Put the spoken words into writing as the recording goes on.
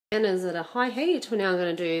And is at a high heat. We're now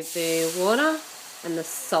going to do the water and the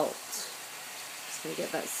salt. Just going to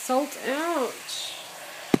get that salt out.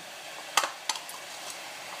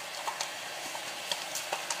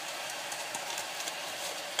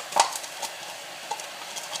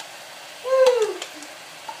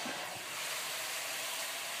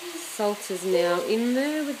 Salt is now in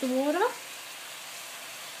there with the water.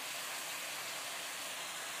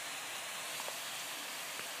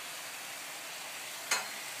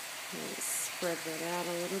 Let's spread that out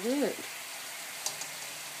a little bit.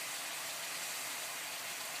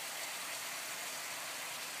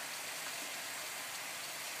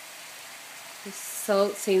 The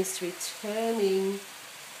salt seems to be turning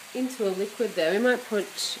into a liquid there. We might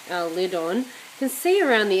put our lid on. You can see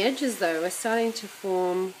around the edges though, we're starting to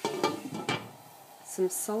form some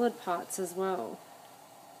solid parts as well.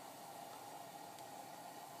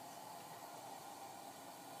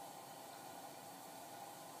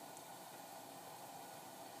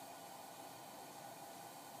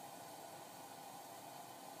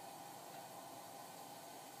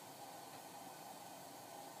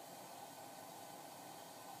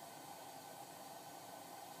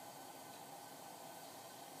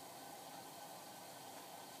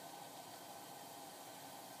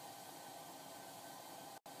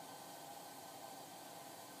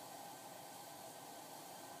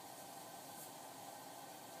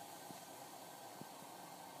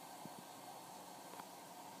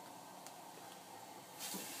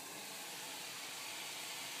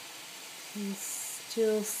 You can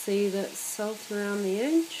still see that salt around the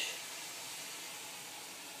edge.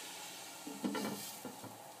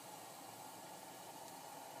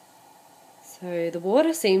 So the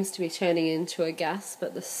water seems to be turning into a gas,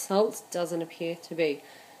 but the salt doesn't appear to be.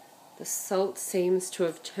 The salt seems to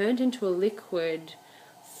have turned into a liquid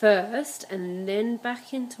first and then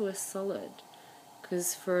back into a solid,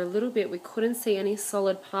 because for a little bit we couldn't see any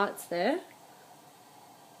solid parts there.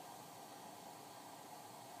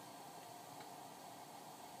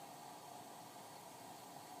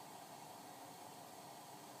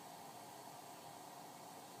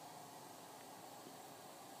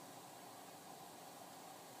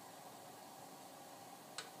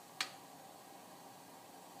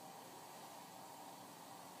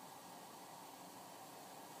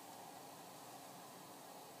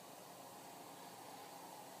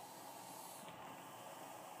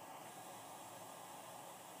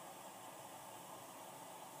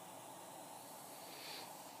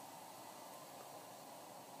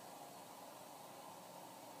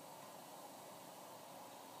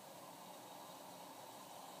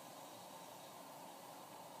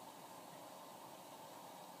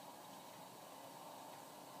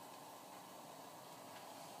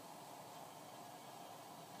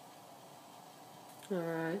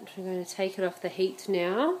 Alright, we're going to take it off the heat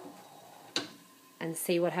now and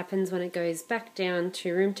see what happens when it goes back down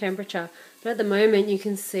to room temperature. But at the moment you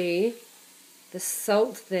can see the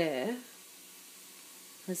salt there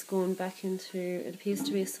has gone back into, it appears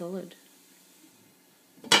to be a solid.